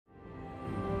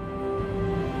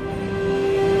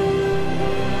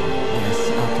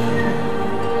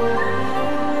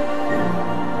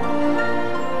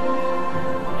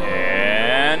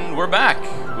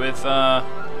with,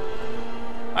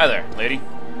 hi there, lady.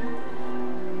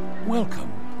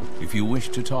 Welcome. If you wish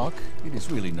to talk, it is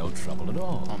really no trouble at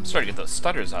all. I'm starting to get those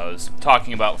stutters I was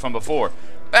talking about from before.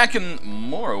 Back in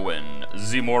Morrowind,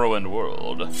 the Morrowind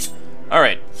world.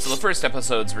 Alright, so the first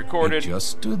episode's recorded. It just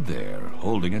stood there,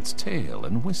 holding its tail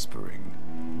and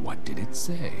whispering. What did it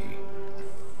say?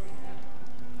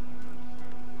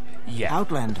 Yeah.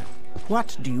 Outlander,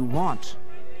 what do you want?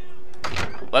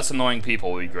 Less annoying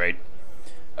people would be great.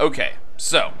 Okay,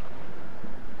 so.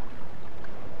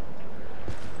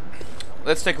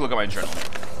 Let's take a look at my journal.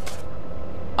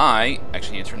 I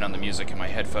actually need to turn down the music in my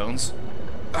headphones.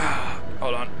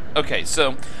 Hold on. Okay,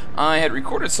 so I had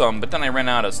recorded some, but then I ran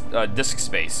out of disk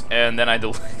space, and then I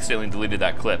accidentally deleted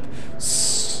that clip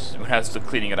when I was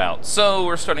cleaning it out. So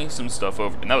we're starting some stuff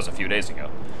over, and that was a few days ago.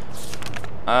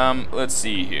 Let's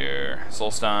see here.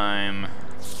 Solstheim.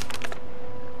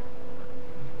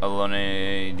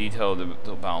 Alone detailed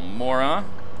about Mora.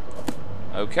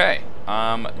 Okay.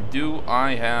 Do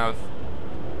I have?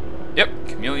 Yep,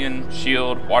 Chameleon,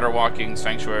 Shield, Water Walking,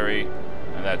 Sanctuary,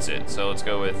 and that's it. So let's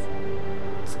go with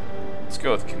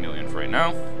Chameleon for right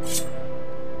now.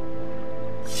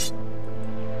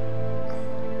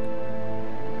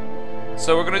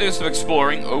 So we're gonna do some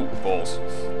exploring. Oh, bulls.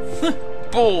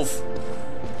 Bulls!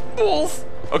 Bulls!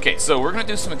 Okay, so we're gonna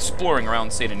do some exploring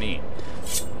around Saint Denis.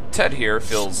 Ted here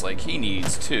feels like he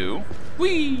needs to.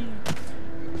 Whee!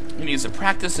 He needs to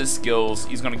practice his skills.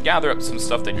 He's gonna gather up some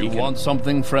stuff that he can. You want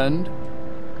something, friend?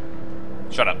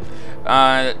 Shut up.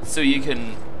 So you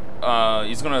can.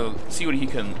 He's gonna see what he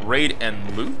can raid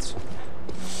and loot.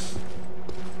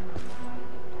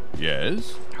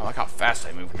 Yes. I like how fast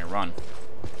I move when I run.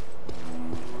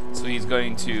 So he's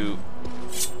going to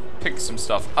pick some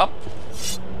stuff up.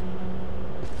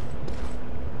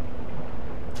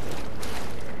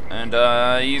 And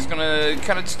he's gonna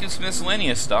kind of just do some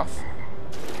miscellaneous stuff.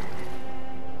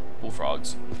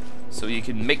 Bullfrogs. So you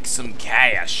can make some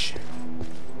cash.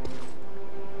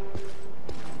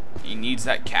 He needs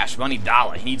that cash money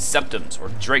dollar. He needs septums, or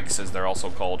drakes as they're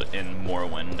also called in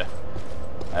Morrowind.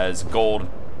 As gold,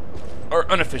 or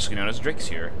unofficially known as drakes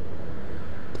here.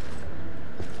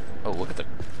 Oh, look at the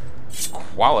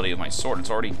quality of my sword.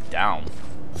 It's already down.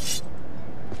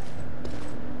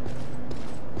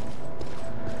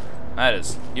 That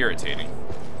is irritating.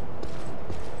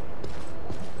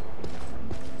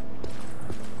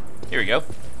 Here we go.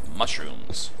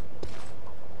 Mushrooms.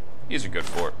 These are good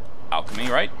for alchemy,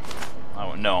 right?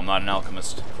 Oh, no, I'm not an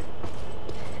alchemist.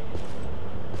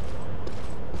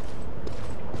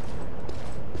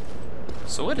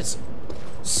 So it is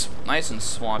nice and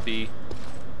swampy.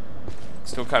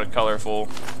 Still kind of colorful.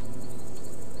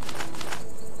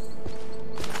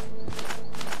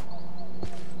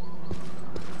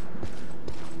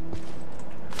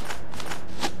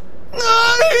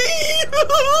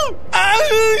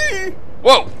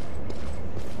 Whoa!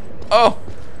 Oh!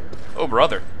 Oh,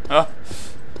 brother.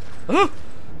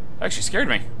 Actually scared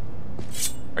me.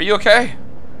 Are you okay?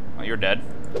 Oh, you're dead.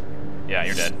 Yeah,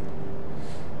 you're dead.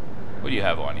 What do you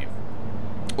have on you?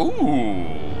 Ooh!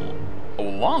 A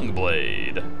long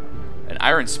blade. An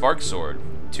iron spark sword.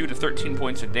 2 to 13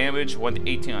 points of damage, 1 to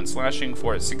 18 on slashing,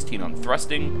 4 to 16 on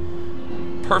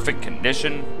thrusting. Perfect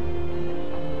condition.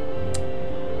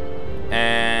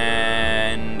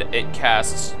 And it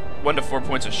casts 1 to 4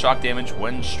 points of shock damage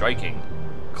when striking.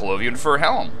 Colovian fur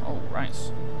helm. Oh,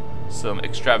 nice. Some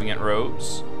extravagant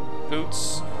robes.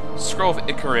 Boots. Scroll of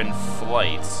Icaran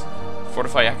flight.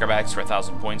 Fortify acrobatics for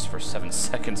 1,000 points for 7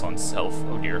 seconds on self.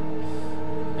 Oh dear.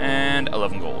 And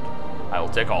 11 gold. I will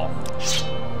take all.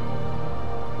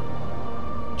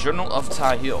 Journal of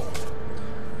Tahil.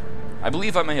 I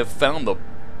believe I may have found the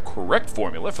correct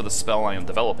formula for the spell I am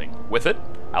developing. With it,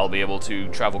 I'll be able to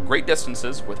travel great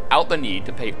distances without the need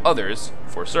to pay others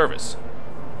for service.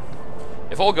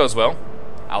 If all goes well,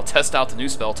 I'll test out the new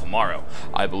spell tomorrow.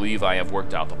 I believe I have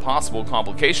worked out the possible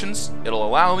complications. It'll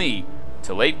allow me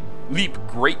to leap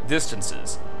great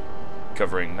distances,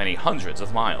 covering many hundreds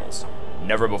of miles.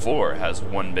 Never before has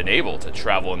one been able to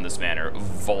travel in this manner,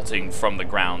 vaulting from the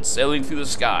ground, sailing through the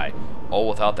sky, all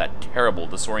without that terrible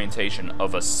disorientation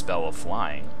of a spell of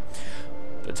flying.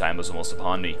 The time was almost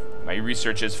upon me. My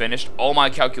research is finished, all my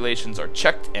calculations are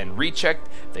checked and rechecked.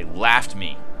 They laughed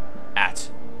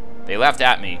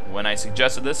at me when I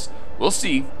suggested this. We'll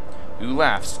see who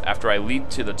laughs after I leap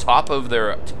to the top of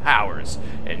their towers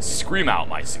and scream out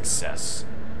my success.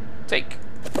 Take.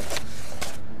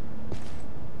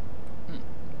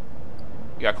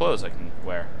 You got clothes I can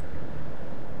wear.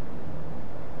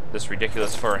 This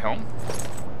ridiculous fur helm.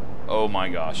 Oh my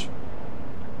gosh.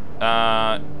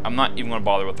 I'm not even going to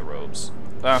bother with the robes.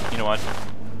 You know what?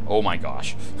 Oh my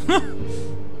gosh.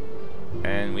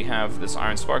 And we have this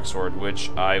iron spark sword, which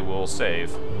I will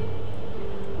save.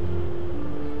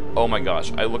 Oh my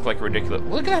gosh, I look like a ridiculous...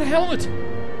 Look at that helmet!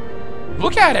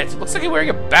 Look at it! Looks like I'm wearing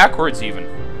it backwards even.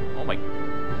 Oh my...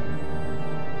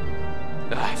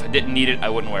 Ugh, if I didn't need it, I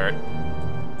wouldn't wear it.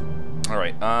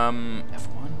 Alright,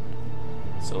 F1.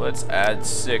 So let's add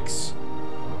 6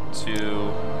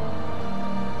 to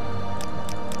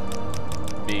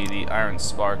be the iron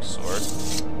spark sword.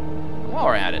 While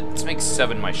we're at it, let's make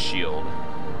 7 my shield.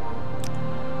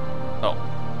 Oh.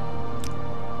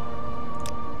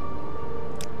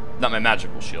 Not my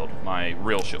magical shield, my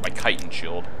real shield, my chitin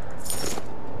shield.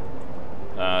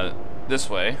 This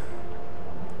way.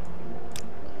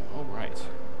 Alright.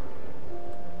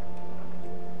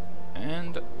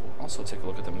 And also take a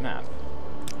look at the map.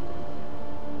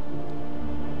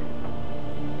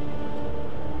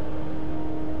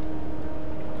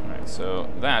 Alright, so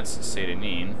that's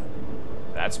Satanine.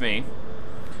 That's me.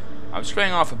 I'm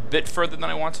straying off a bit further than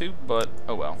I want to, but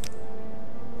oh well.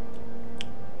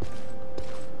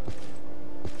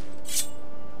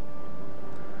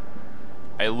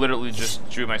 I literally just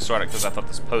drew my sword out because I thought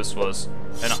this post was...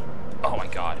 oh my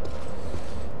god.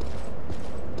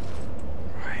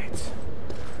 Right.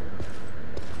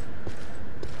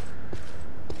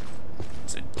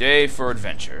 It's a day for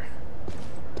adventure.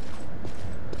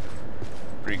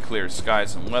 Pretty clear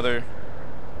skies and weather.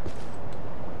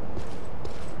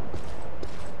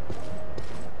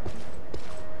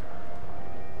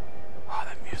 Oh,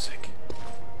 that music.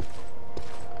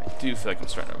 I do feel like I'm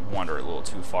starting to wander a little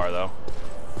too far, though.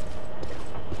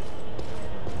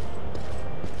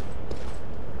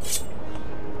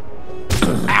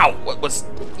 Ow! What was...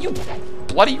 You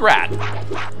bloody rat!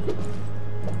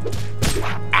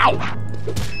 Ow!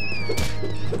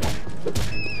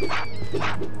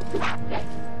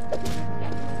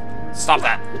 Stop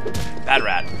that! Bad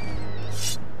rat.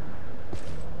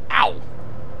 Ow!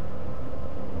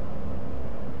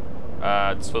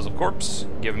 Disposal corpse.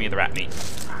 Give me the rat meat.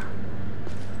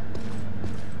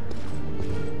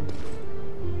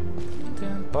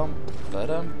 Bum,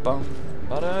 ba-dum, bum,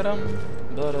 ba-da-dum,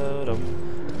 ba-da-dum,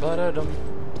 ba-da-dum,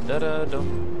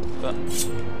 da-da-dum.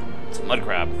 It's a mud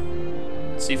crab.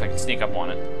 Let's see if I can sneak up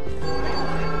on it.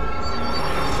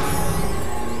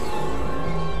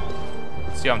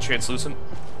 See how I'm translucent?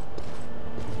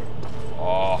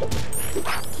 Oh.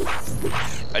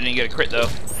 I didn't get a crit though.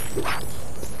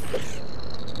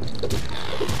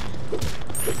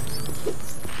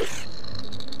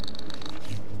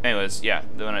 Anyways, yeah,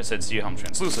 when I said see how I'm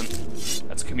translucent,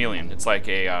 that's a chameleon. It's like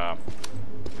a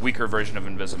weaker version of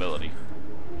invisibility.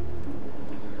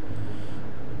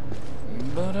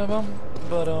 Ba-da-bum,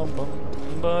 ba-dum-bum,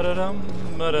 ba-da-dum,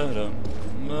 ba-da-dum,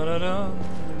 ba-da-dum,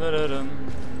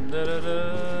 ba-da-dum,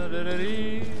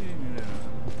 da-da-da-da-da-dee.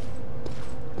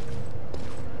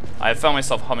 I have found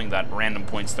myself humming that at random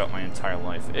points throughout my entire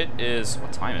life. It is...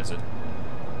 what time is it?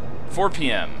 4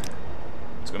 p.m.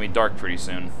 It's going to be dark pretty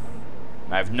soon.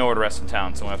 I have nowhere to rest in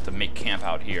town, so I'm going to have to make camp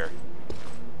out here.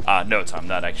 No, I'm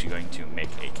not actually going to make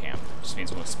a camp. It just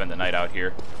means I'm going to spend the night out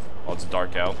here while it's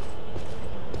dark out.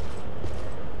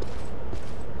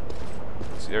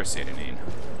 See, there's Satanine.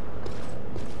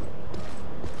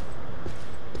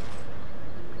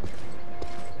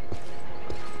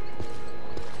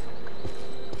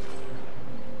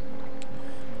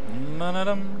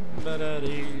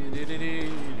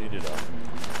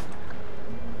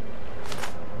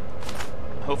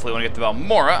 Hopefully when I get to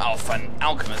Valmora, I'll find an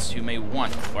alchemist who may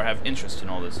want or have interest in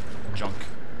all this junk.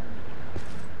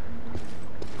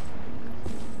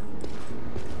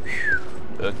 Whew.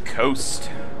 The coast.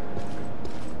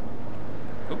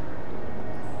 Oh.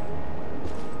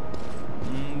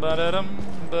 Ba-da-dum,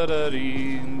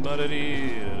 ba-da-dee,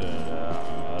 ba-da-dee,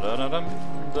 da-da-dum,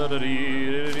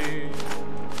 da-da-dee.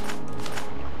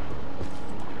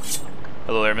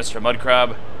 Hello there, Mr.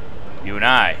 Mudcrab. You and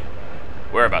I,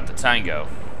 we're about to tango.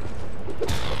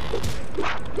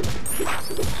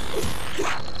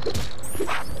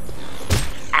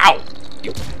 Ow!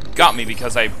 You got me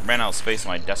because I ran out of space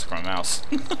on my desk for my mouse.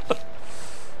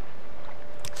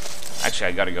 Actually,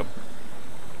 I gotta go.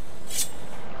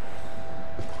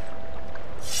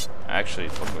 Actually,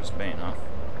 what was Bane, huh?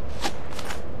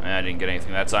 I didn't get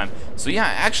anything that time. So yeah,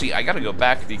 actually, I gotta go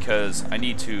back because I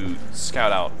need to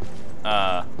scout out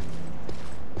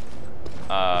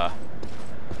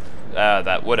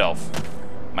that wood elf,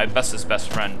 my bestest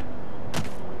best friend,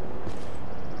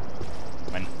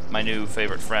 my new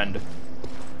favorite friend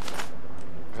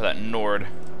for that Nord.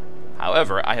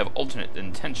 However, I have alternate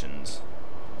intentions.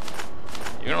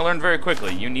 You're gonna learn very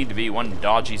quickly. You need to be one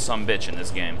dodgy sumbitch in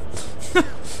this game.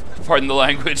 Pardon the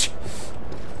language.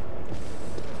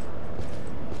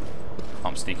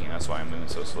 I'm sneaking, that's why I'm moving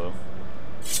so slow.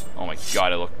 Oh my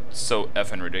god, I look so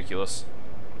effing ridiculous.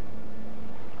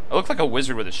 I look like a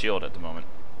wizard with a shield at the moment.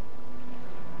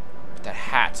 But that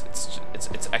hat,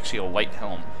 it's actually a light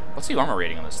helm. What's the armor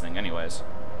rating on this thing, anyways?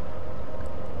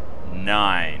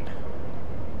 9.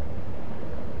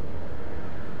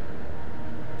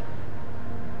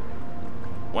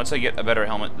 Once I get a better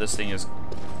helmet, this thing is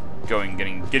going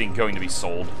to be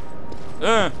sold. Get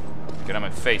out of my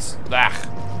face. Ah.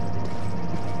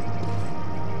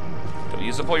 Don't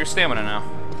use up all your stamina now.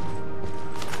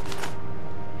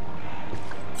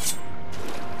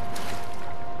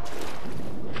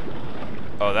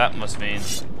 Oh, that must mean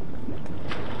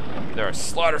there are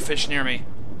slaughterfish near me.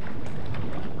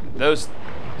 Those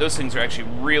things are actually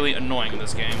really annoying in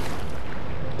this game.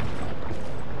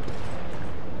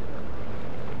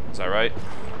 Is that right?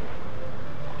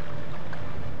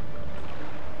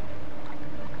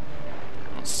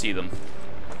 I don't see them.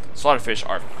 Slaughterfish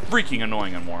are freaking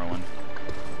annoying in Morrowind.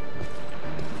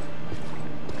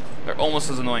 They're almost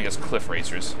as annoying as cliff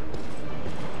racers.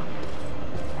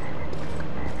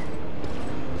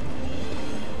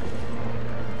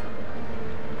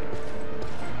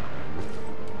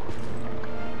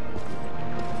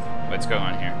 What's going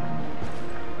on here?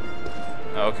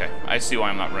 Oh, okay, I see why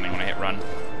I'm not running when I hit run.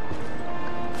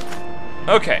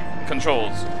 Okay,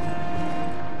 controls.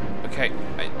 Okay,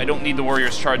 I don't need the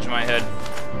warrior's charge in my head.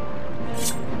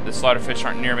 The slaughterfish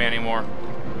aren't near me anymore.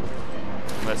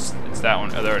 Unless it's that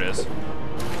one. Oh, there it is.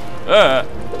 Ow!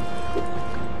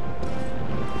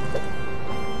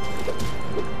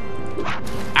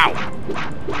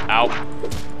 Ow!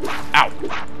 Ow!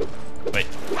 Wait,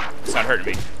 it's not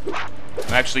hurting me.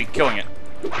 I'm actually killing it.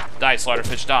 Die,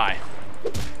 slaughterfish, die.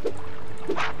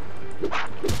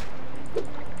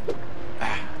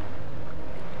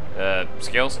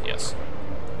 Scales? Yes.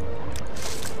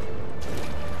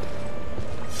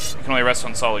 You can only rest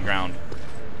on solid ground.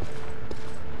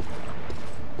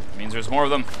 It means there's more of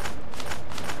them.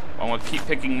 I want to keep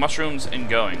picking mushrooms and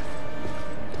going.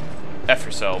 F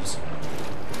yourselves.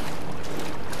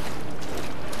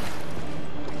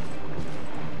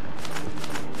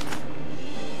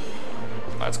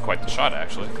 That's quite the shot,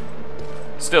 actually.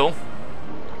 Still.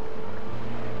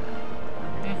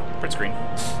 Print screen.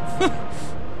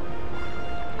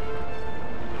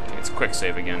 Okay, it's quick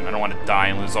save again. I don't want to die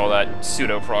and lose all that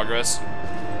pseudo progress.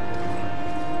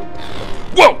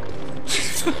 Whoa!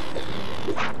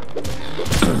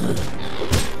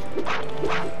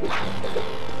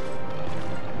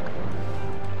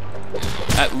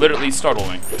 That literally startled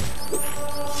me.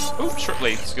 Oh, short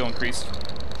blade skill increased.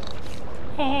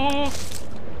 Oh.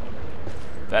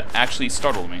 That actually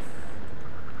startled me.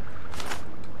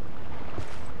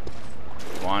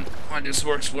 Come on. Come on, do some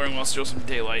more exploring while still some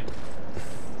daylight.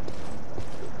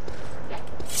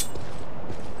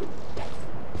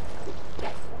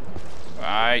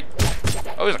 Alright.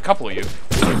 Oh, there's a couple of you.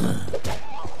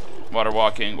 Water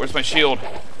walking. Where's my shield?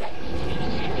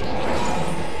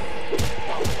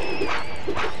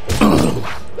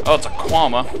 Oh, it's a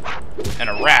Quama and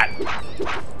a rat.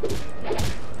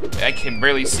 I can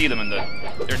barely see them in the...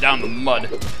 They're down in the mud.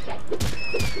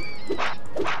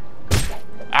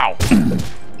 Ow.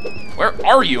 Where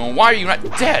are you and why are you not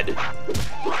dead?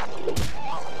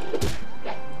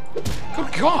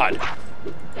 Good God.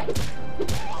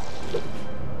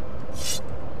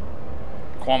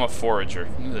 Quama Forager.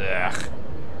 Ugh.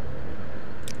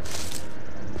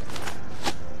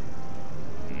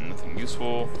 Nothing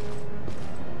useful.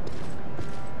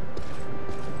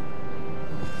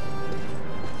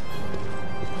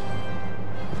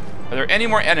 Are there any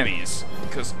more enemies?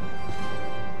 Because...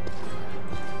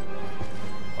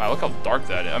 Wow, look how dark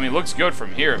that is. I mean, it looks good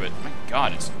from here, but my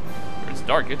God, it's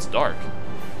dark. It's dark.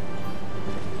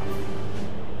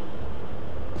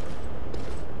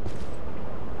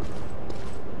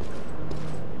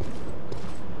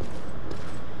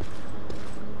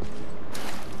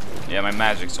 Yeah, my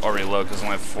magic's already low because I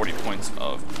only have 40 points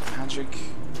of magic.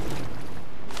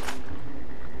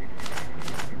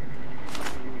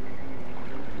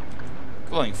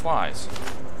 Glowing flies.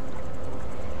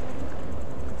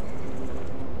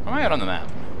 Where am I at on the map?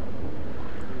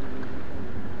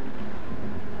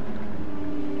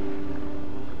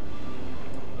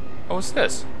 Oh, what's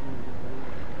this?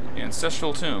 The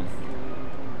ancestral tomb.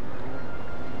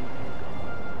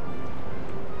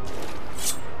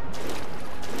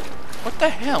 What the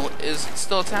hell is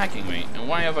still attacking me? And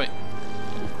why have I...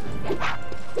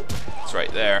 It's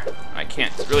right there. I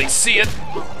can't really see it.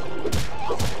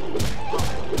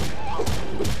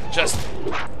 Just...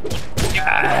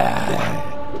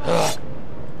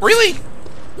 Really?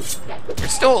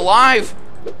 still alive?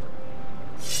 Ugh,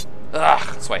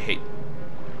 that's why I hate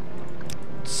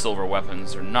silver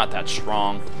weapons. They're not that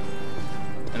strong.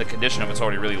 And the condition of it's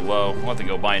already really low. I'll have to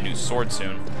go buy a new sword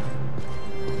soon.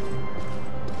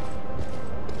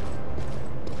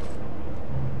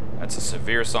 That's a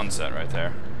severe sunset right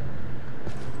there.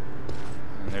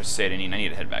 And there's Satan. I need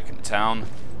to head back into town.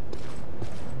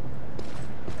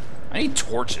 I need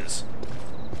torches.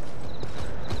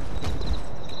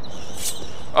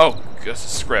 Oh,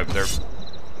 just a scrib.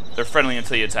 They're friendly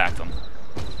until you attack them.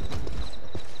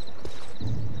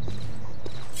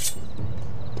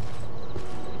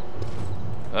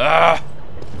 Ah.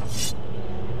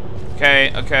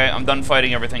 Okay, I'm done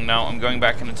fighting everything now. I'm going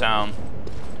back into town.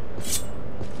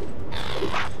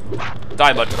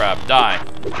 Die, mud crab, die.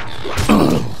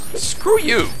 Screw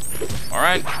you.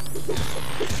 Alright?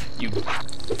 You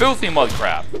filthy mud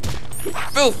crab.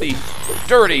 Filthy,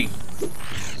 dirty.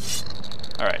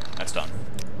 Alright, that's done.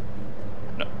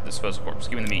 No, disposal corpse.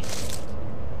 Give me the meat.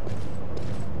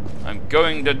 I'm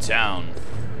going to town.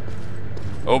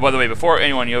 Oh, by the way, before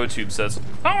anyone on YouTube says,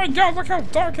 "Oh my god, look how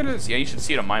dark it is!" Yeah, you should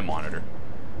see it on my monitor.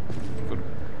 Good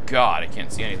God, I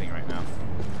can't see anything right now.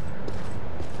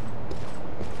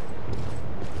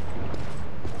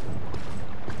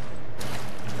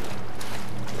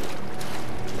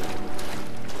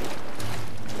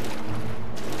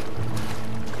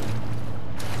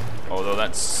 Although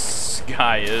that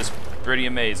sky is pretty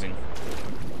amazing.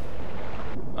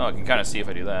 Oh, I can kind of see if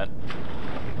I do that.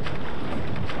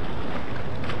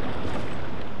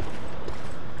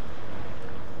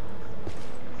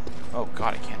 Oh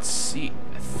god, I can't see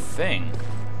a thing.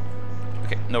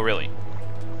 Okay, no really.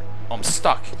 Oh, I'm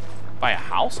stuck. By a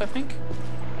house, I think?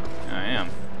 Yeah, I am.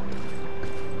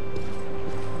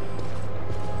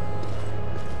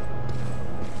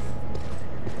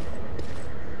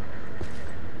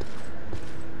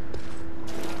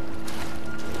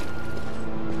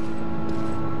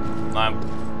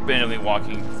 I'm randomly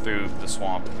walking through the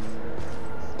swamp.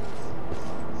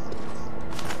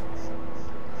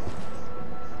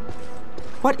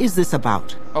 What is this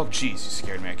about? Oh jeez, you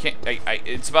scared me. I can't.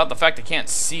 It's about the fact I can't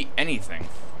see anything.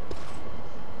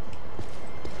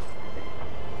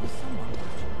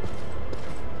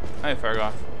 Hi,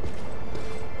 Fargoth.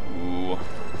 Ooh.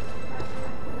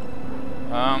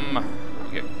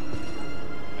 Okay.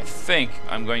 I think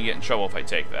I'm going to get in trouble if I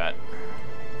take that.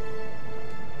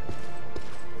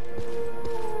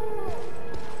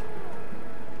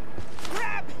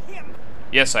 Grab him.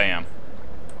 Yes, I am.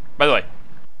 By the way,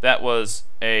 that was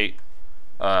a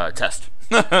test.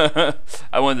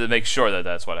 I wanted to make sure that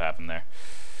that's what happened there.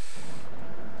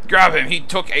 Grab him! He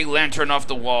took a lantern off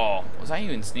the wall. Was I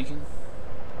even sneaking?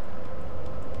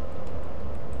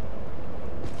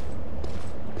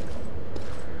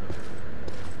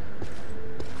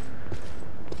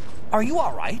 Are you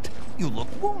all right? You look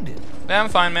wounded. Yeah, I'm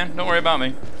fine, man. Don't worry about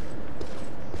me.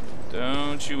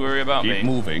 Don't you worry about me. Keep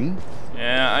moving.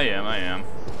 Yeah, I am.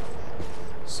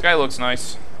 Sky looks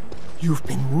nice. You've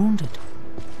been wounded.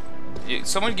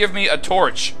 Someone give me a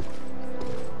torch.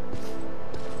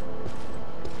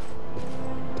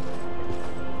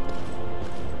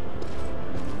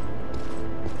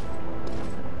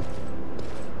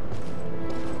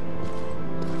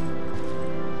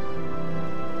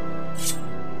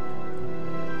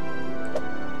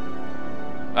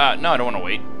 No, I don't want to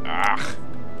wait. Ah.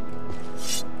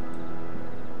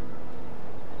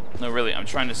 No, really, I'm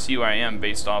trying to see where I am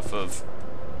based off of...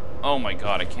 Oh my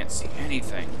god, I can't see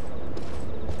anything.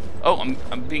 Oh,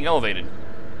 I'm being elevated.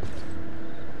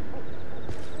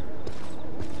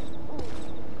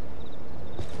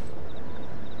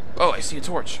 Oh, I see a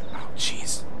torch. Oh,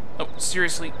 jeez. Oh,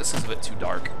 seriously? This is a bit too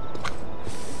dark.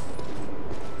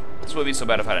 This wouldn't be so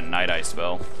bad if I had a Night Eye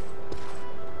spell.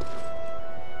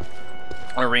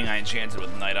 Or a ring I enchanted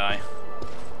with Night Eye.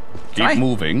 Keep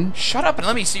moving. Shut up and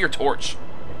let me see your torch.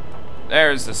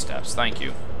 There's the steps. Thank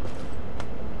you.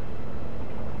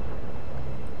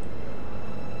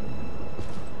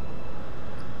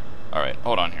 Alright,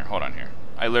 hold on here.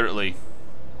 I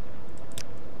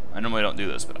normally don't do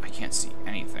this, but I can't see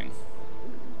anything.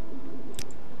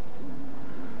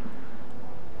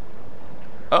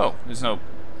 Oh, there's no...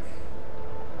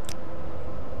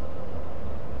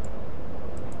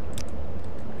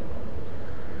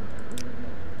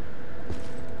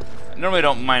 I normally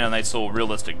don't mind a nice little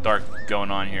realistic dark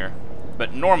going on here.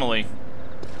 But normally,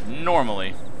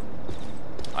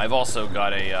 I've also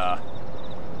got a,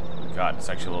 God, it's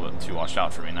actually a little bit too washed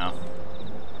out for me now.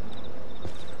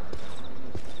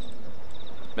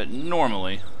 But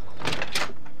normally,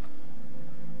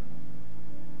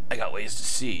 I got ways to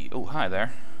see. Oh, hi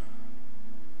there.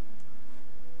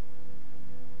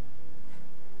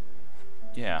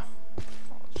 Yeah.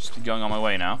 Just going on my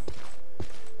way now.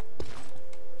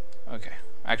 Okay.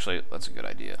 Actually, that's a good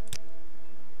idea.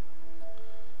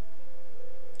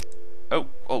 Oh,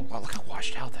 wow, look how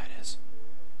washed out that is.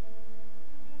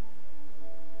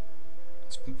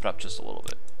 Let's move it up just a little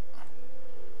bit.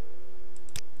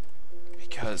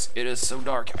 Because it is so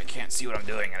dark, I can't see what I'm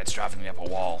doing, and it's driving me up a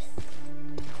wall.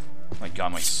 My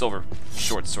god, my silver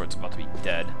short sword's about to be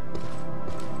dead.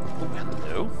 Oh,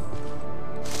 hello.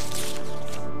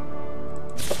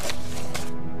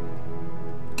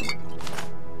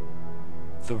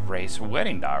 The Race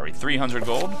Wedding Diary, 300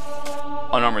 gold.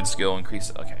 Unarmored skill increase.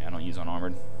 Okay, I don't use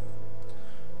unarmored.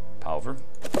 However,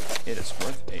 it is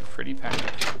worth a pretty penny.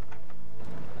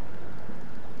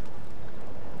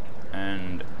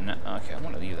 And okay, I'm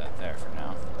gonna leave that there for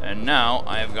now. And now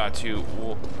I have got to.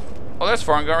 Oh, there's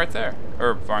Farengar right there,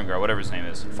 or Farengar, whatever his name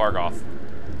is, Fargoth.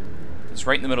 It's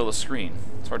right in the middle of the screen.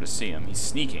 It's hard to see him. He's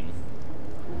sneaking.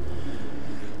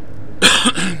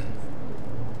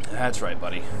 That's right,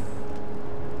 buddy.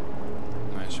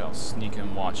 I shall sneak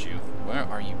and watch you. Where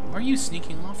are you? Where are you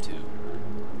sneaking off to?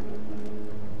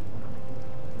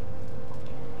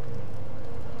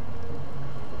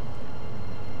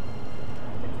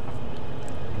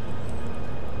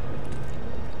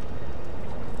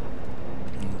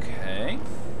 Okay.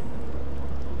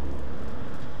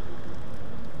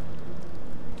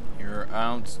 You're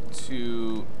out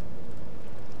to...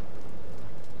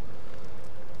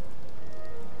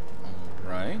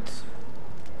 Alright.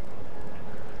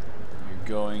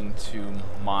 Going to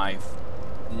my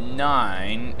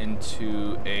 9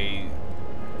 into a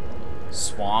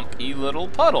swampy little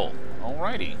puddle.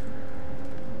 Alrighty.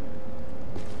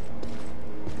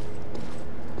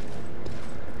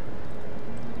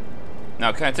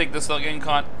 Now, can I take this without getting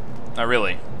caught? Not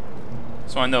really.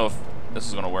 So I know if this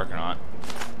is going to work or not.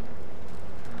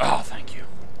 Oh, thank you.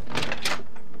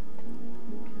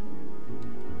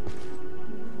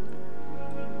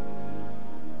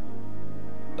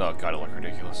 Oh god, it looked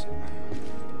ridiculous.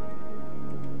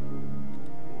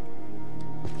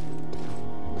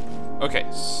 Okay,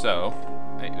 so...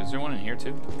 Hey, is there one in here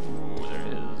too? Ooh, there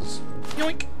is.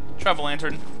 Yoink! Travel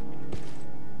lantern.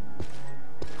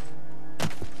 Oh,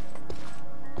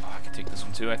 I can take this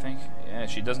one too, I think. Yeah,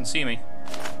 she doesn't see me.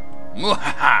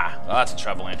 Mwahaha! Lots of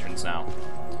travel lanterns now.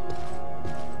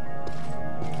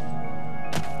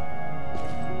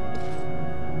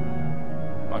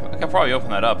 I could probably open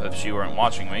that up if she weren't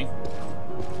watching me.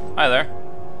 Hi there.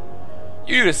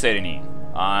 You to say to me.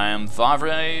 I'm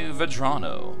Favre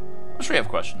Vedrano. I'm sure you have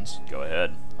questions. Go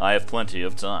ahead. I have plenty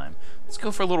of time. Let's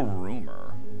go for a little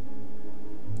rumor.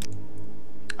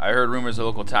 I heard rumors the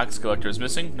local tax collector is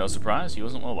missing. No surprise. He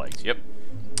wasn't well liked. Yep.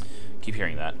 Keep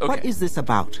hearing that. Okay. What is this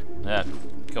about?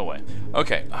 Go away.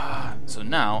 Okay. So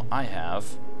now I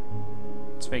have...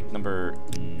 Let's make number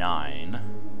 9.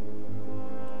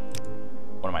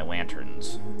 One of my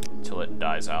lanterns until it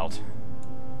dies out.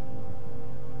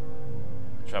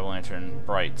 Travel lantern,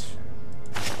 bright.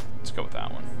 Let's go with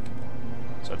that one.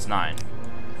 So it's 9.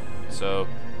 So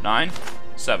 9,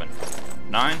 7.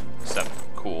 9, 7.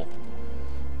 Cool.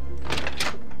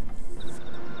 Alright,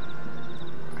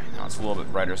 now it's a little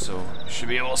bit brighter, so you should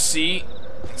be able to see.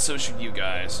 And so should you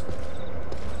guys.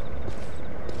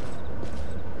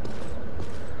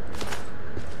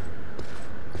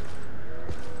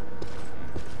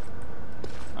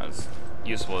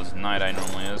 Useful as night eye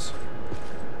normally is.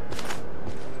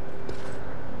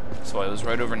 So I was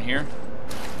right over in here.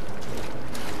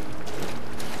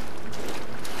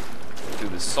 Do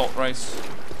this salt rice.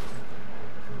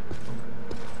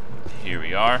 Here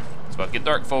we are. It's about to get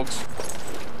dark, folks.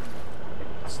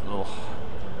 This little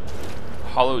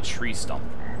hollow tree stump.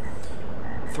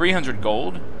 300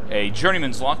 gold, a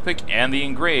journeyman's lockpick, and the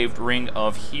engraved ring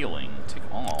of healing. Take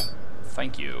all.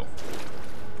 Thank you.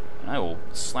 I will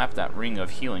slap that ring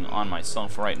of healing on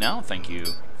myself right now. Thank you,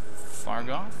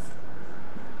 Fargoth.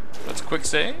 Let's quick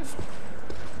save.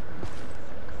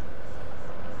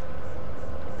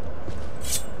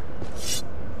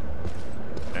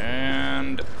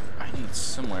 And I need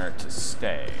somewhere to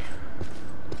stay.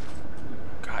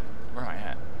 God, where am I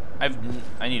at?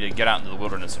 I need to get out into the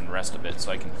wilderness and rest a bit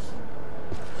so I can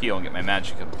heal and get my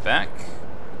magicka back.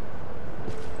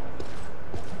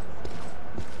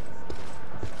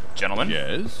 Gentlemen?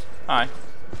 Yes? Hi.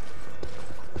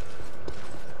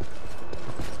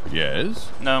 Yes?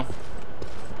 No.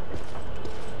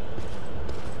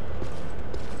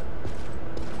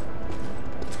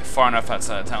 Let's get far enough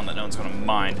outside of town that no one's gonna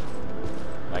mind.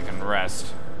 I can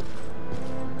rest.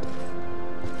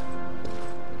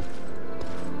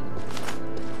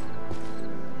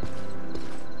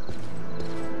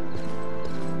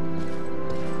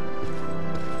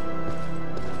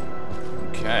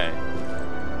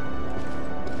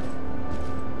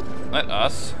 Let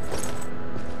us...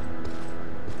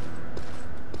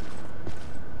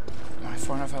 Am I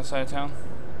far enough outside of town?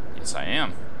 Yes, I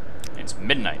am. It's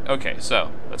midnight. Okay, so,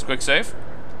 let's quick save.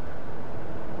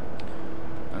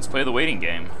 Let's play the waiting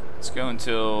game. Let's go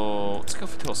until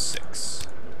 6.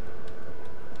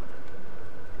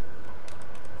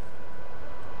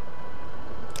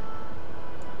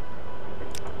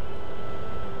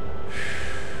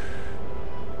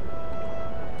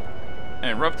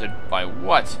 Interrupted by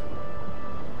what?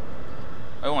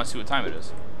 I want to see what time it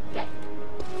is.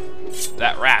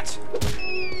 That rat.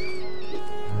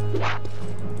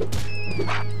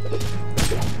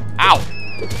 Ow!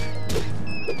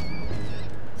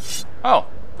 Oh,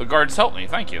 the guards helped me,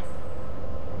 thank you.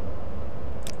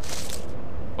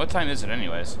 What time is it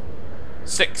anyways?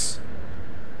 6.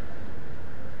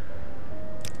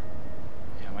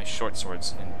 Yeah, my short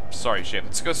sword's in sorry shape.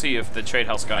 Let's go see if the trade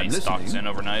house got any stocks in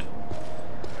overnight.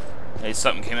 Hey,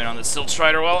 something came in on the Silt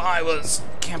Strider while I was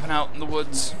camping out in the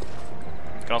woods.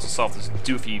 I can also solve this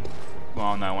doofy...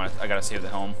 Well, no, I gotta save the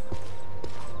helm.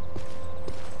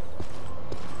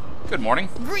 Good morning.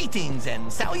 Greetings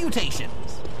and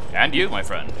salutations. And you, my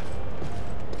friend.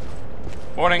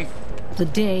 Morning. The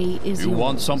day is You yours.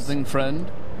 want something,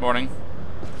 friend? Morning.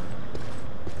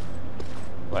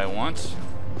 What I want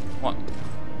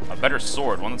a better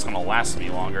sword, one that's gonna last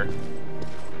me longer.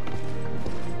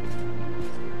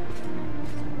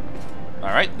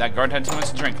 Alright, that guard had too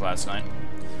much to drink last night.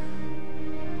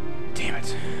 Damn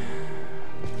it.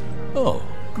 Oh,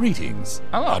 greetings.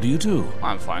 Hello. How do you do?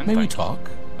 I'm fine. May we thank you.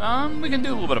 talk? We can do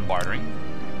a little bit of bartering.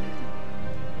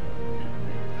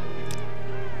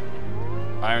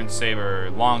 Iron saber,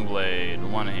 long blade,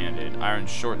 one-handed, iron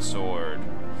short sword.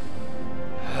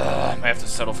 I might have to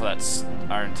settle for that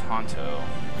iron tonto.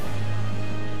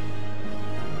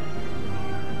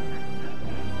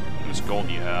 How much gold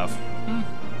do you have?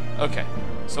 Okay,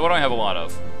 so what do I have a lot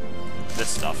of? This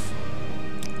stuff.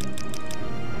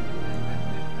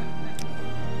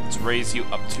 Let's raise you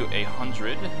up to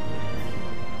 100.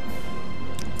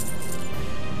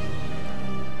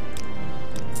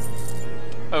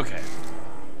 Okay.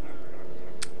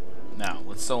 Now,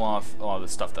 let's sell off a lot of the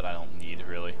stuff that I don't need,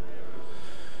 really.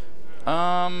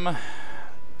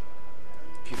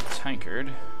 Peter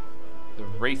Tankard. The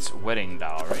Wraith's Wedding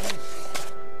Dowry.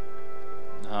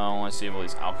 I want to see all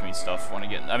these alchemy stuff. Want to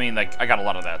get? I mean, like, I got a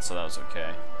lot of that, so that was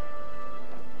okay.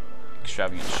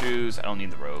 Extravagant shoes. I don't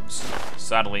need the robes.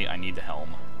 Sadly, I need the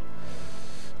helm.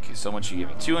 Okay, so much you give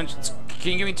me? 200.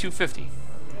 Can you give me 250?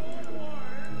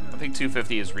 I think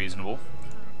 250 is reasonable.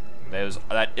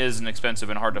 That is an expensive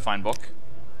and hard to find book.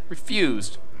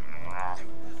 Refused.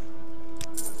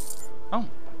 Oh.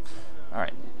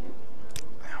 Alright.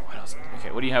 What else?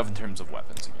 Okay, what do you have in terms of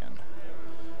weapons again?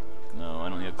 No, I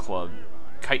don't need a club.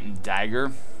 Kite and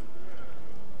dagger.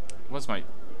 What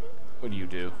do you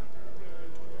do?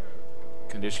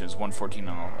 Condition is 114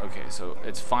 on all. Okay, so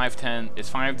it's 5-10. It's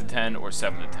 5 to 10 or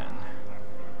 7 to 10.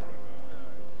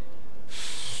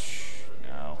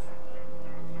 No.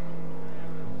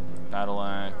 Battle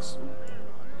axe.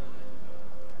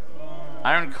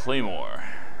 Iron claymore.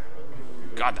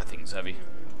 God, that thing's heavy.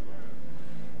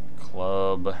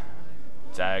 Club,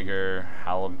 dagger,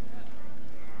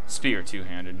 spear,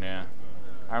 two-handed. Yeah.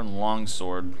 Iron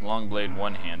longsword, long blade,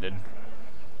 one-handed.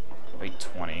 Weight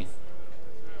 20.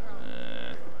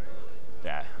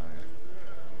 Yeah.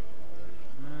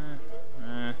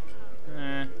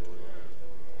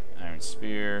 Iron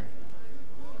spear.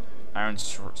 Iron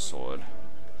short sword.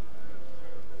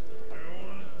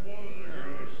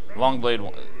 Long blade,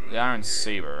 the iron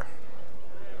saber.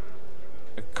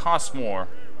 It costs more.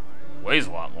 Weighs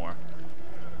a lot more.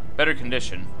 Better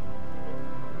condition.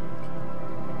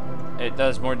 It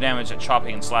does more damage at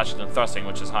chopping and slashing than thrusting,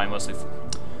 which is high mostly.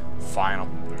 Final.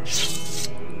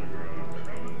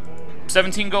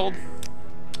 17 gold?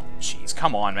 Jeez,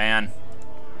 come on, man.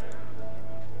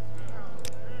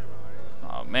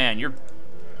 Oh, man, you're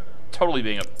totally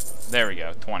being a... There we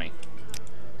go, 20.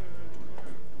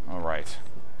 Alright.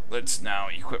 Let's now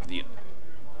equip the...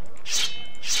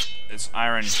 This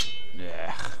iron...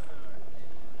 Yeah.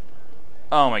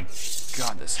 Oh my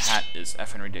god, this hat is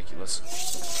effing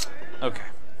ridiculous. Okay.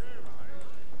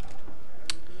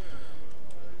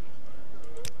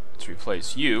 Let's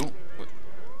replace you with...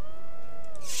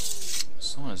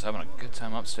 Someone is having a good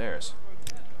time upstairs.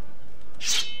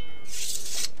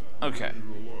 Okay.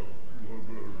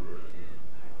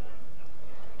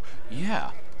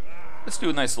 Yeah. Let's do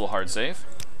a nice little hard save.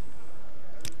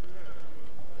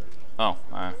 Oh,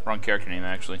 wrong character name,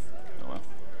 actually. Oh, well.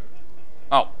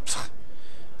 Oh.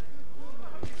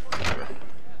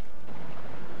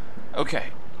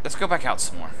 Okay. Let's go back out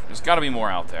some more. There's got to be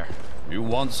more out there. You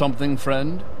want something,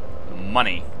 friend?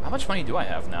 Money. How much money do I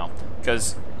have now?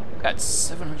 Because at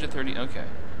 730, okay.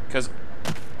 Because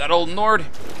that old Nord,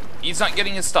 he's not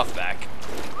getting his stuff back.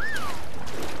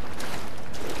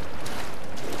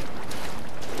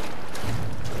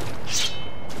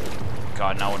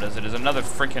 God, now what is it? Is another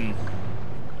freaking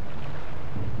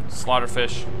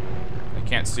slaughterfish? I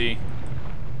can't see.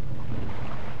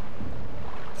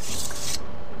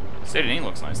 State of name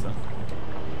looks nice though.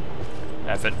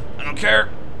 F it. I don't care.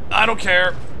 I don't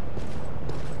care.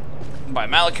 By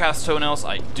Malakath's toenails,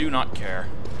 I do not care.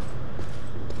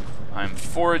 I'm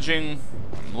foraging.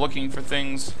 I'm looking for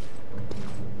things.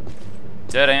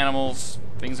 Dead animals.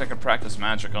 Things I can practice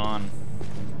magic on.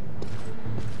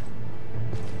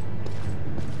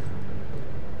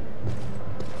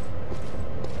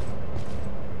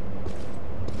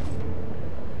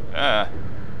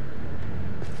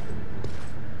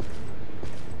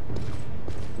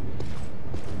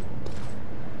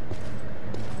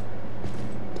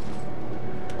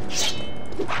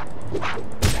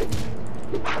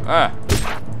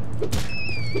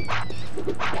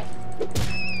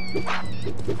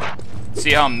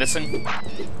 See how I'm missing?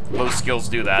 Low skills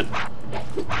do that.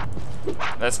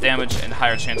 Less damage and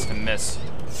higher chance to miss.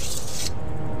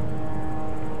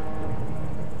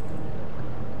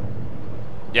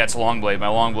 Yeah, it's a long blade. My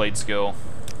long blade skill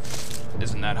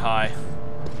isn't that high.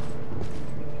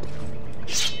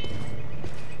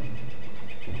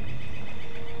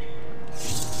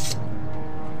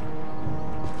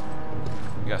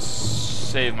 I gotta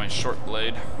save my short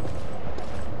blade.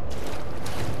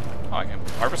 Oh, I can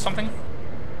harvest something?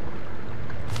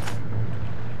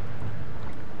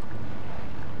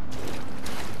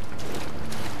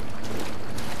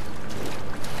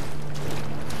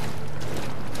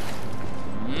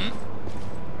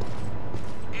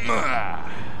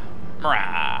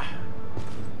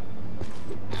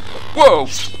 Whoa!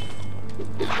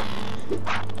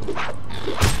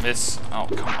 Miss. Oh,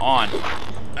 come on.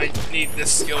 I need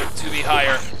this skill to be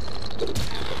higher.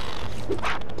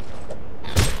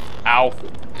 Ow.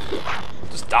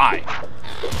 Just die.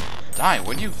 Die,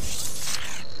 would you?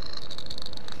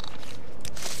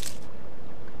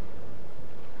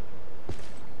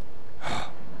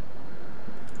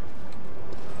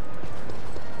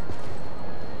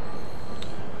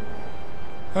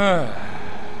 I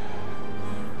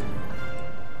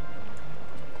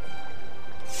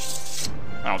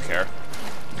don't care.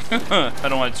 I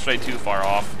don't want to stray too far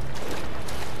off.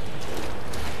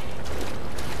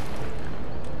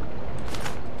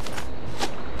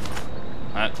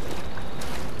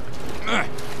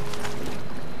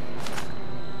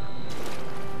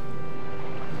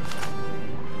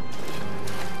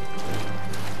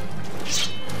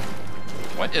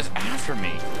 What is after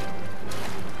me?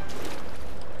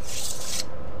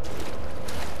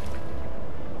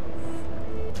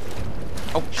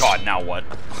 Oh God, now what?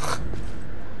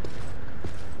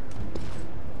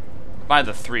 By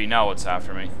the 3, now what's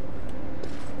after me?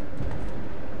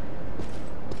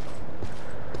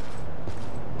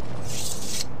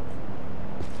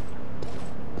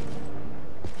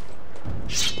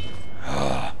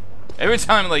 Every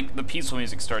time, like, the peaceful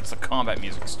music starts, the combat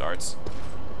music starts.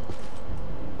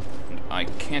 And I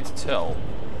can't tell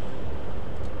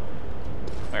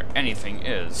where anything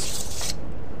is.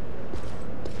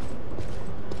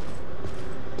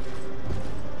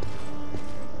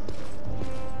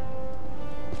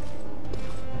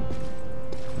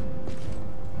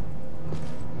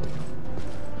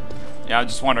 Yeah, I'm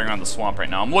just wandering around the swamp right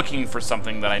now. I'm looking for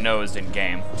something that I know is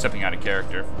in-game, stepping out of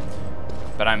character.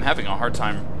 But I'm having a hard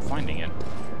time finding it.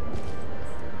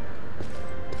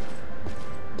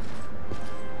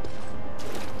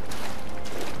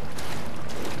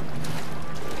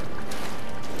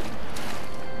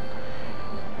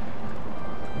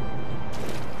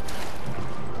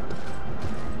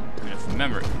 I mean, if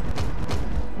remember,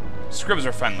 scribs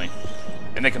are friendly,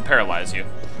 and they can paralyze you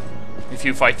if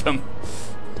you fight them.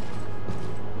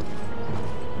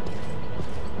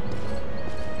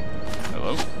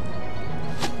 Hello?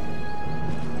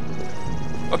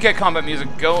 Okay, combat music,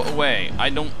 go away. I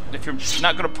don't... If you're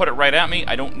not gonna put it right at me,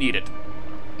 I don't need it.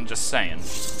 I'm just saying.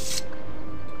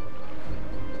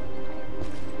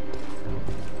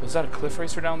 Was that a cliff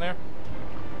racer down there?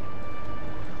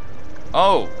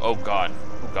 Oh! Oh God.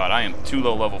 Oh God, I am too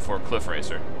low level for a cliff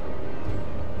racer.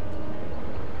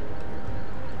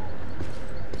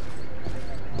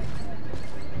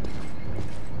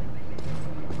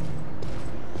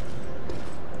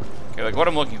 Okay, like what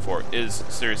I'm looking for is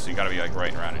seriously gotta be like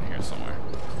right around in here somewhere.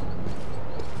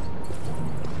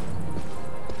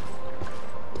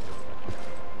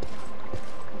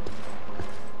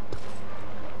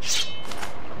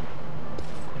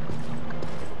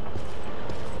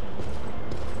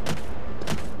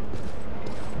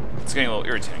 getting a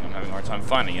little irritating. I'm having a hard time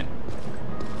finding it.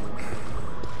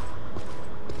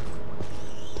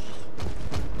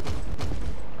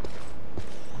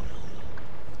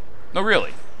 No,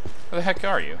 really. Where the heck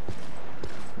are you?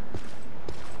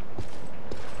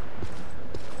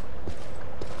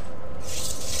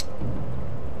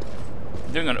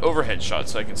 I'm doing an overhead shot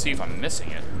so I can see if I'm missing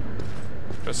it.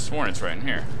 Just sworn it's right in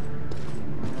here.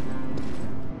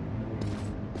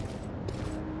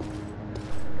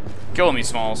 Killing me,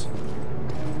 Smalls.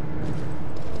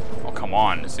 Oh, come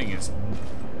on. This thing is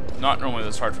not normally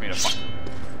this hard for me to find.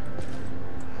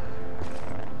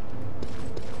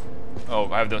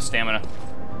 Oh, I have no stamina.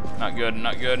 Not good,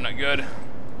 not good, not good.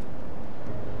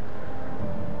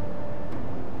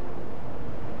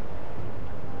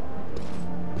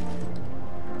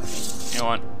 You know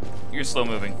what? You're slow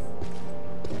moving.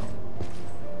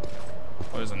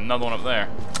 Oh, there's another one up there.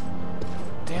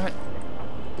 Damn it.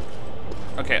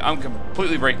 Okay, I'm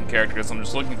completely breaking character because I'm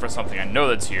just looking for something I know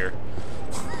that's here.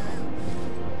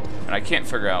 And I can't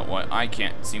figure out what. I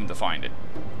can't seem to find it.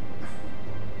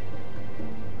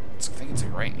 I think it's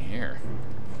right in here.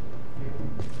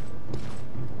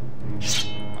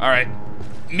 Alright.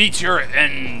 Meet your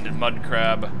end, mud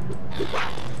crab.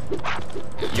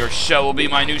 Your shell will be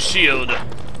my new shield.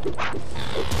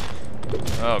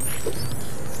 Oh.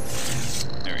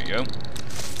 There we go.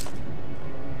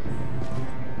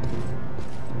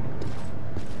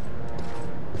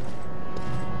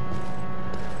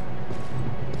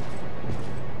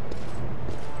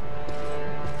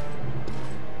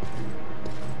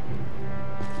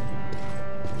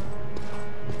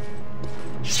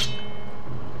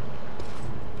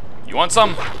 You want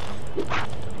some?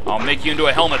 I'll make you into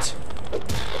a helmet.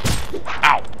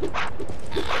 Ow.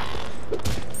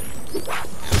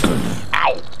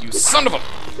 Ow, you son of a...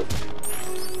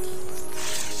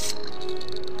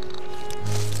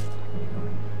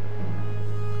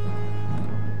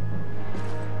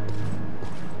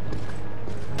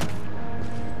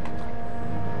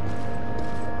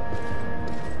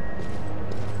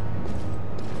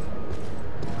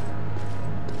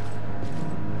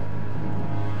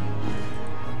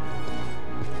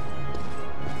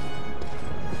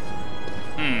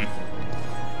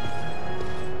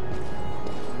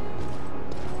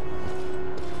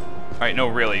 Alright, no,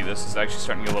 really, this is actually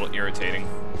starting to get a little irritating.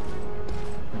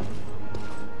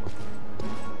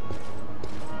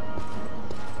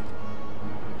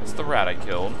 That's the rat I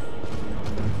killed.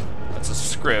 That's a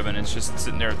scrib, and it's just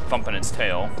sitting there thumping its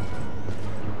tail.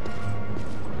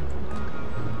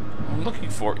 What I'm looking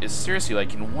for is seriously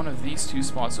like in one of these two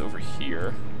spots over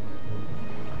here.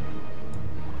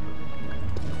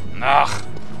 Ugh,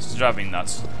 this is driving me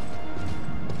nuts.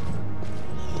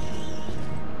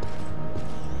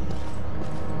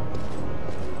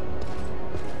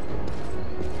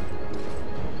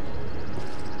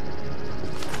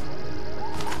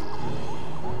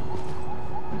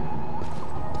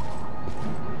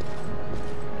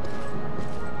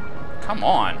 Come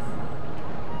on.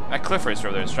 That cliff racer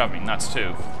over there is driving me nuts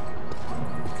too.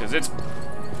 Because it's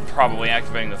probably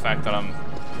activating the fact that I'm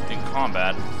in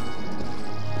combat.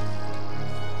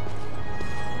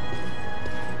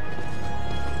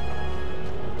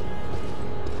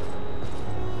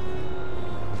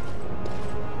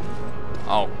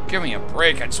 Oh, give me a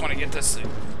break. I just want to get this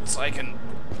so I can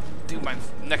do my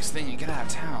next thing and get out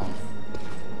of town.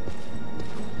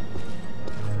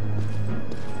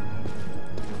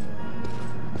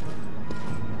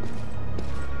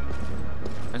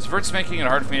 Is Vert's making it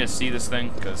hard for me to see this thing?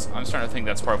 Because I'm starting to think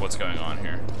that's part of what's going on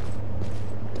here.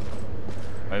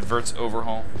 My Vert's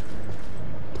overhaul.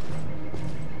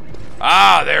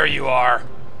 Ah, there you are!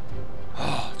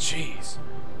 Oh, jeez.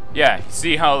 Yeah,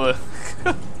 see how the...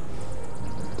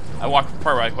 I walked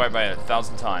part right by it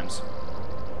 1,000 times.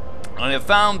 And I have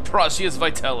found Procius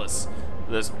Vitalis.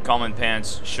 This common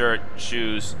pants, shirt,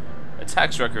 shoes, a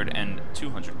tax record, and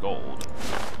 200 gold.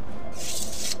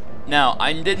 Now,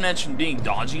 I did mention being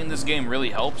dodgy in this game really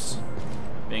helps.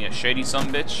 Being a shady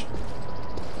sumbitch.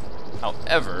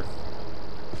 However,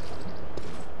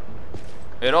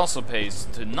 it also pays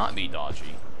to not be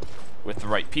dodgy with the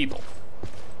right people.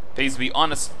 It pays to be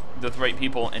honest with the right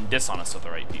people and dishonest with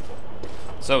the right people.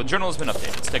 So, journal has been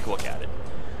updated. Let's take a look at it.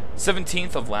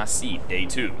 17th of last seed, day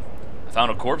 2. I found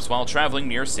a corpse while traveling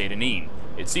near Satanine.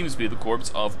 It seems to be the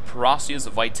corpse of Procius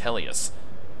Vitellius,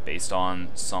 based on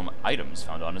some items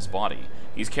found on his body.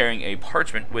 He's carrying a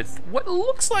parchment with what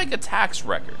looks like a tax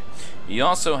record. He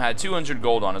also had 200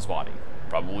 gold on his body,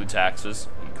 probably taxes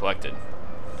he collected.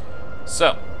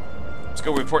 So, let's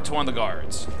go report to one of the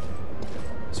guards.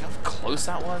 See how close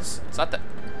that was? It's not that...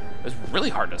 It was really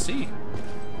hard to see.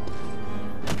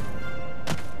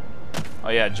 Oh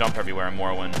yeah, jump everywhere in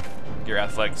Morrowind. Get your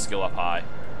athletic skill up high,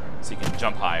 so you can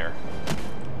jump higher.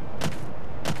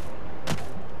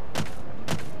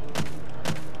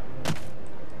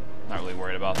 Not really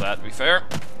worried about that, to be fair.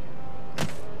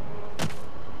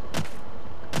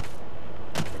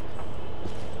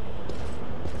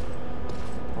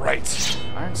 Right.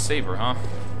 Iron Saber, huh?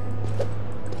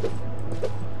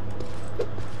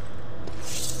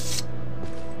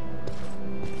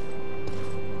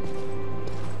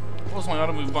 What was my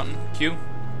auto move button? Q?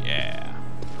 Yeah.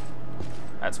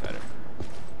 That's better.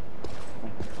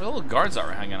 Where the little guards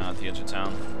are hanging out at the edge of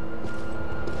town?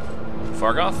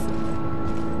 Fargoth?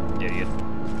 Idiot.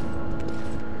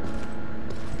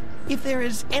 If there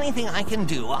is anything I can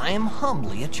do, I am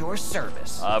humbly at your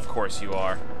service. Of course you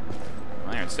are.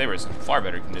 My Iron Saber is in far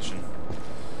better condition.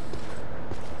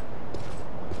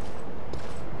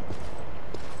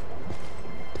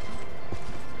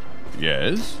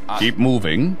 Yes? Keep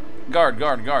moving. Guard.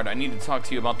 I need to talk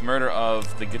to you about the murder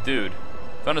of the dude.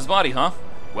 Found his body, huh?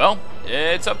 Well,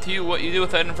 it's up to you what you do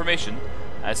with that information.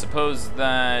 I suppose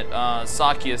that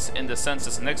Sakius in the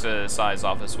Census and Excise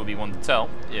office will be one to tell,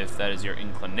 if that is your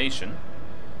inclination.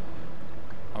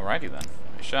 Alrighty then,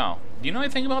 I shall. Do you know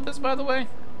anything about this, by the way?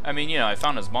 I mean, you know, I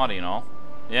found his body and all.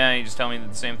 Yeah, you just tell me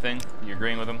the same thing? You're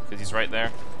agreeing with him, because he's right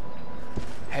there?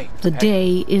 Hey. The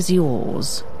day is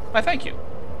yours. Why, thank you.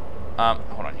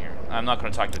 Hold on here. I'm not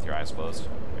going to talk to you with your eyes closed.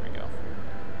 There we go.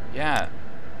 Yeah.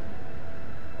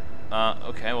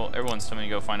 Okay, well, everyone's telling me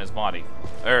to go find his body.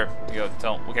 You go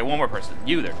tell... Okay, one more person.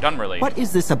 You there, Dunmer lady. What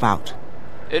is this about?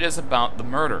 It is about the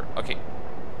murder. Okay.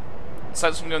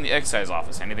 Besides from going to the excise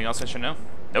office, anything else I should know?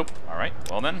 Nope. Alright,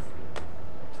 well then,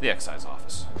 to the excise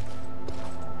office.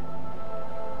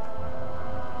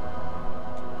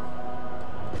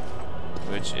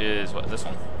 Which is, what, this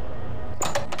one?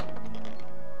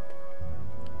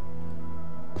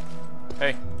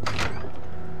 Hey.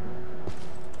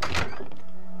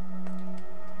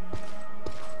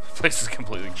 Place is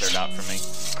completely cleared out for me.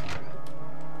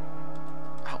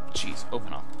 Oh, jeez,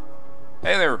 open up.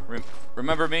 Hey there,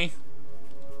 remember me?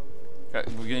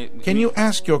 Can you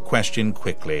ask your question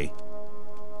quickly?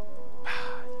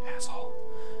 Asshole.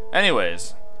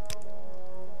 Anyways.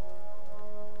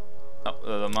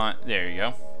 Oh, there you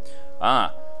go.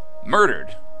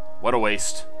 Murdered. What a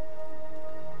waste.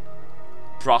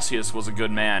 Proceus was a good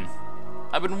man.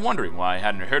 I've been wondering why I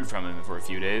hadn't heard from him for a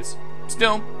few days.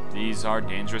 Still, these are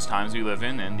dangerous times we live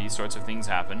in, and these sorts of things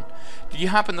happen. Did you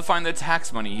happen to find the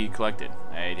tax money he collected?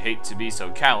 I'd hate to be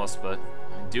so callous, but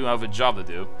I do have a job to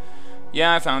do.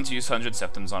 Yeah, I found 200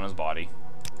 septums on his body.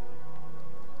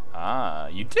 Ah,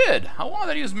 you did? How odd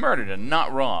that he was murdered and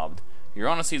not robbed. Your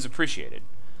honesty is appreciated.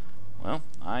 Well,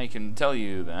 I can tell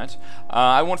you that.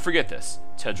 I won't forget this,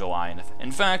 Tedril.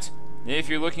 In fact, if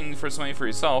you're looking for something for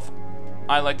yourself,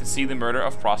 I like to see the murder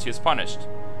of Proceus punished.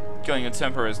 Killing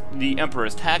the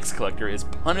Emperor's tax collector is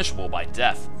punishable by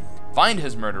death. Find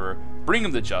his murderer, bring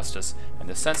him to justice, and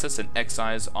the Census and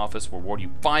Excise office will reward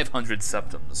you 500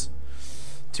 septums.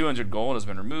 200 gold has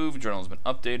been removed, journal has been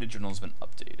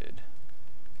updated.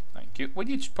 Thank you. What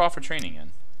do you proffer training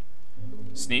in?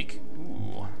 Sneak?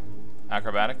 Ooh.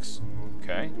 Acrobatics?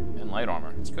 Okay. And light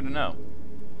armor. It's good to know.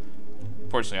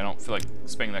 Unfortunately, I don't feel like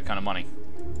spending that kind of money.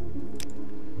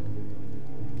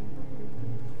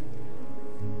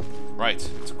 Right,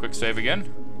 it's a quick save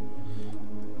again.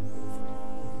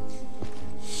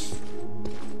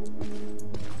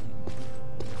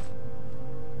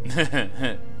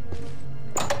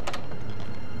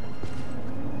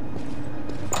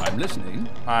 I'm listening.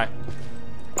 Hi.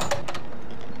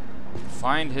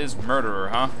 Find his murderer,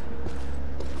 huh?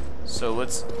 So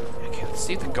let's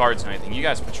see if the guards know anything. You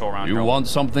guys patrol around here. You want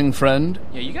something, friend?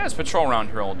 Yeah, you guys patrol around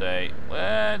here all day.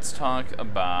 Let's talk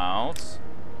about...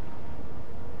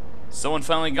 Someone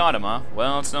finally got him, huh?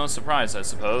 Well, it's no surprise, I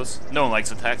suppose. No one likes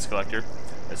a tax collector,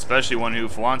 especially one who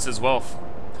flaunts his wealth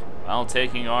while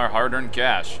taking our hard-earned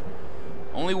cash.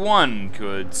 Only one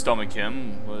could stomach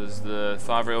him, was the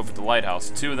Favre over at the lighthouse.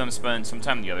 The two of them spent some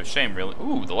time together. Shame, really.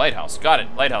 Ooh, the lighthouse. Got it.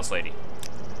 Lighthouse lady.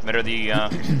 Met her the,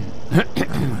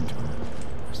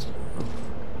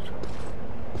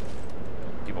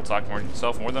 People talk more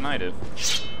himself more than I do.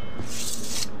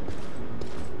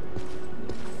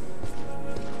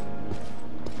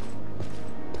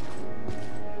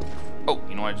 Oh,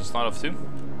 you know what I just thought of too?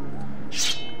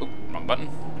 Oh, wrong button.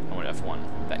 I went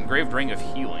F1. That engraved ring of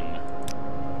healing.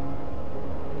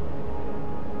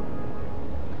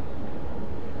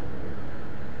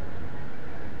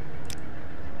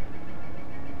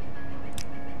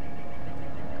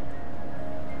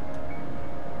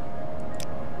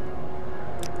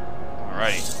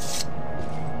 Alrighty.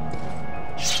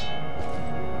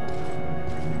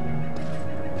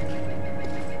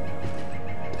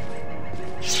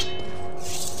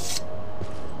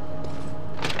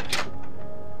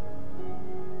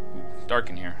 dark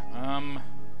in here. There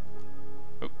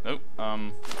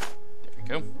we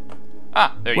go.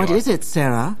 Ah, there you are. What is it,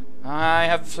 Sarah? I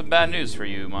have some bad news for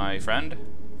you, my friend.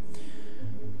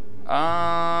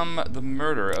 The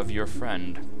murder of your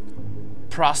friend.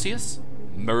 Proceus?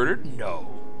 Murdered?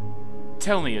 No.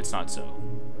 Tell me it's not so.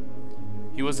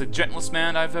 He was the gentlest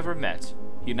man I've ever met.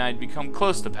 He and I had become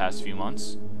close the past few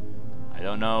months. I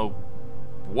don't know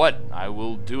what I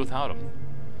will do without him.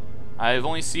 I've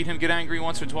only seen him get angry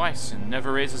once or twice, and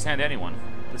never raise his hand to anyone.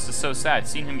 This is so sad,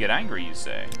 seeing him get angry, you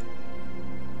say.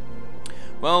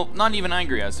 Well, not even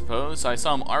angry, I suppose. I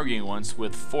saw him arguing once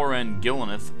with Foran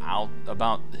Gilleneth out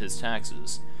about his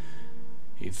taxes.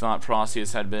 He thought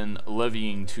Proceus had been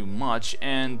levying too much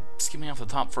and skimming off the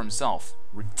top for himself.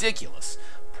 Ridiculous!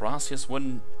 Proceus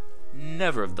wouldn't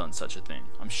never have done such a thing.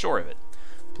 I'm sure of it.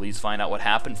 Please find out what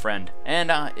happened, friend.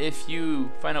 And if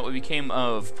you find out what became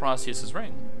of Proceus's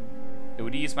ring, it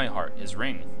would ease my heart. His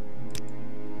ring.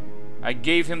 I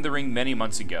gave him the ring many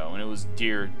months ago, and it was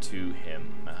dear to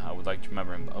him. I would like to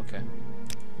remember him. Okay.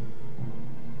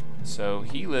 So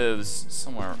he lives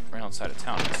somewhere right outside of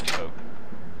town, I suppose.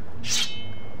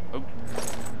 Oh,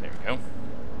 there we go.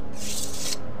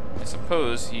 I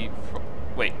suppose he...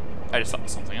 Wait, I just thought of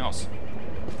something else.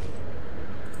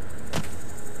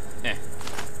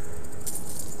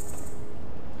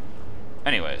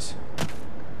 Anyways.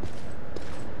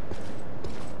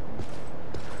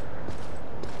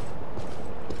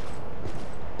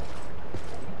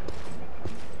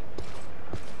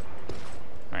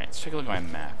 Alright, let's take a look at my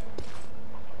map.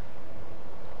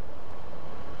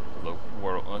 Look,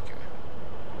 world, okay.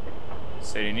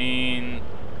 Sadinine.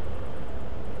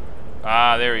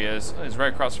 Ah, there he is. He's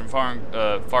right across from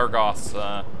Fargoth's,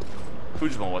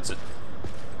 Pujmal, what's it?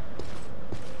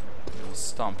 Little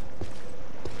stump.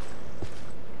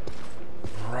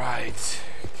 Right.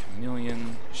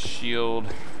 Chameleon, shield.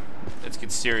 Let's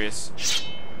get serious.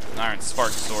 An iron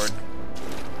spark sword.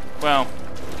 Well,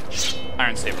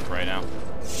 iron saber for right now.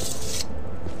 Is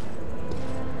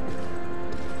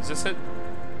this it?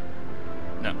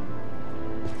 No.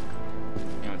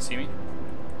 Anyone see me?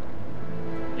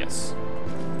 Yes.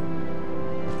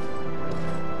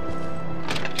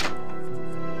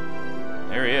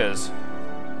 There he is.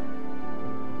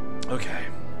 Okay.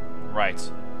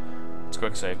 Right. Let's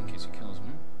quick save in case he kills me.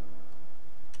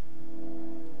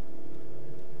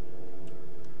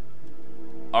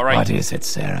 Alright. What is it,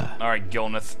 Sarah? Alright,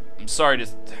 Gilneth. I'm sorry to...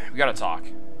 We gotta talk.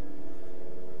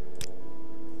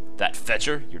 That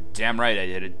fetcher? You're damn right I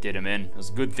did him in. It was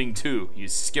a good thing, too. He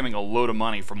was skimming a load of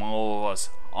money from all of us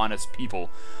honest people,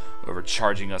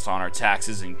 overcharging us on our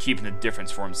taxes and keeping the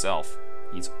difference for himself.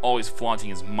 He's always flaunting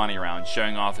his money around,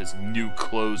 showing off his new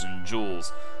clothes and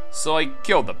jewels. So I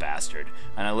killed the bastard,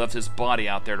 and I left his body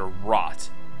out there to rot,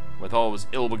 with all of his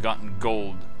ill-begotten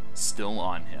gold still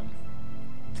on him.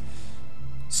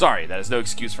 Sorry, that is no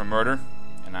excuse for murder,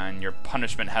 and your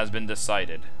punishment has been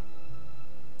decided.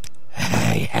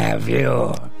 I have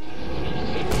you.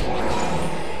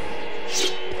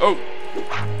 Oh!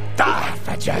 Die,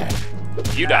 fetcher.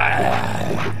 You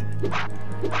die.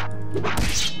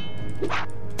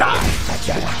 Die,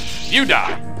 fetcher. You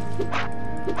die.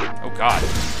 Oh God.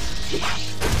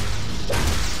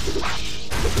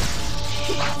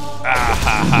 Ah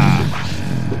ha ha.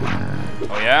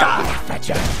 Oh yeah? Die,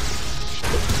 fetcher.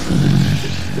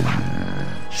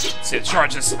 See the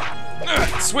charges.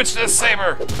 Switch to the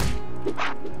saber.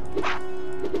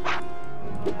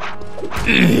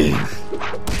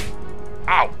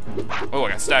 Ow. Oh, I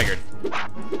got staggered.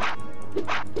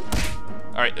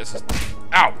 Alright, this is...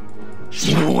 Ow.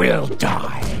 You will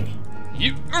die.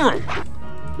 You...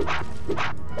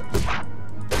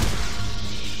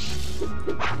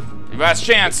 Your last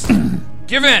chance.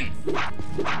 Give in.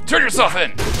 Turn yourself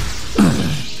in.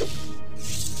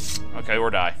 Okay, or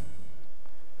die.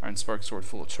 Iron spark sword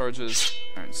full of charges.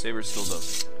 Iron saber still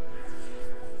does.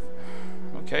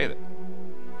 Okay.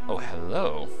 Oh,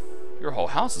 hello. Your whole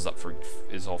house is up for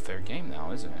all fair game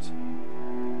now, isn't it?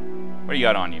 What do you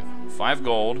got on you? 5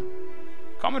 gold,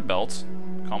 common belt,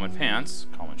 common pants,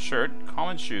 common shirt,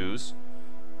 common shoes,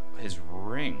 his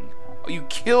ring. Oh, you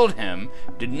killed him,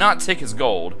 did not take his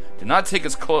gold, did not take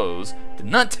his clothes, did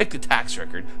not take the tax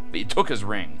record, but you took his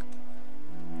ring.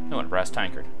 No, a brass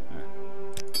tankard.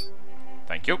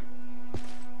 Thank you.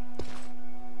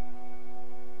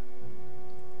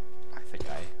 I think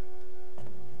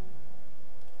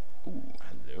Ooh,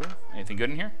 hello. Anything good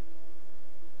in here?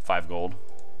 5 gold.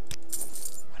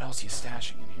 What else are you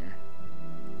stashing in here?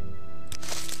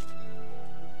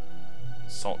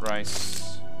 Salt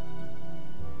rice.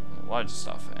 A lot of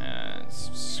stuff. And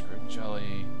script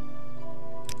jelly.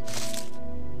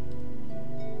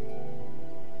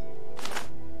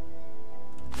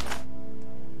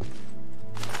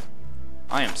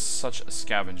 I am such a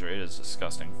scavenger. It is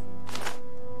disgusting.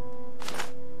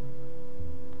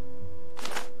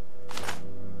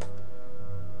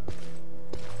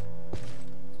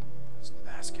 It's the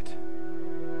basket.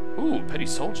 Ooh, petty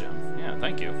soul gem. Yeah,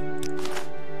 thank you.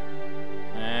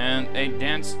 And a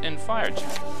dance in fire gem.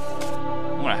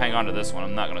 I'm gonna hang on to this one.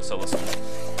 I'm not gonna sell this one.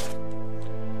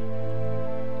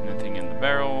 Nothing in the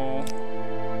barrel.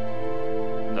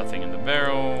 Nothing in the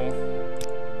barrel.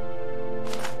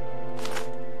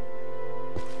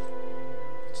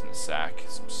 What's in the sack?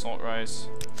 Some salt rice.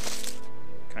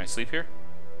 Can I sleep here?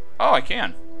 Oh, I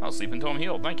can. I'll sleep until I'm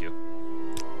healed. Thank you.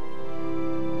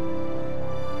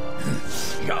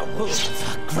 Your moves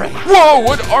are great. Whoa!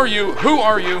 What are you? Who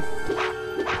are you?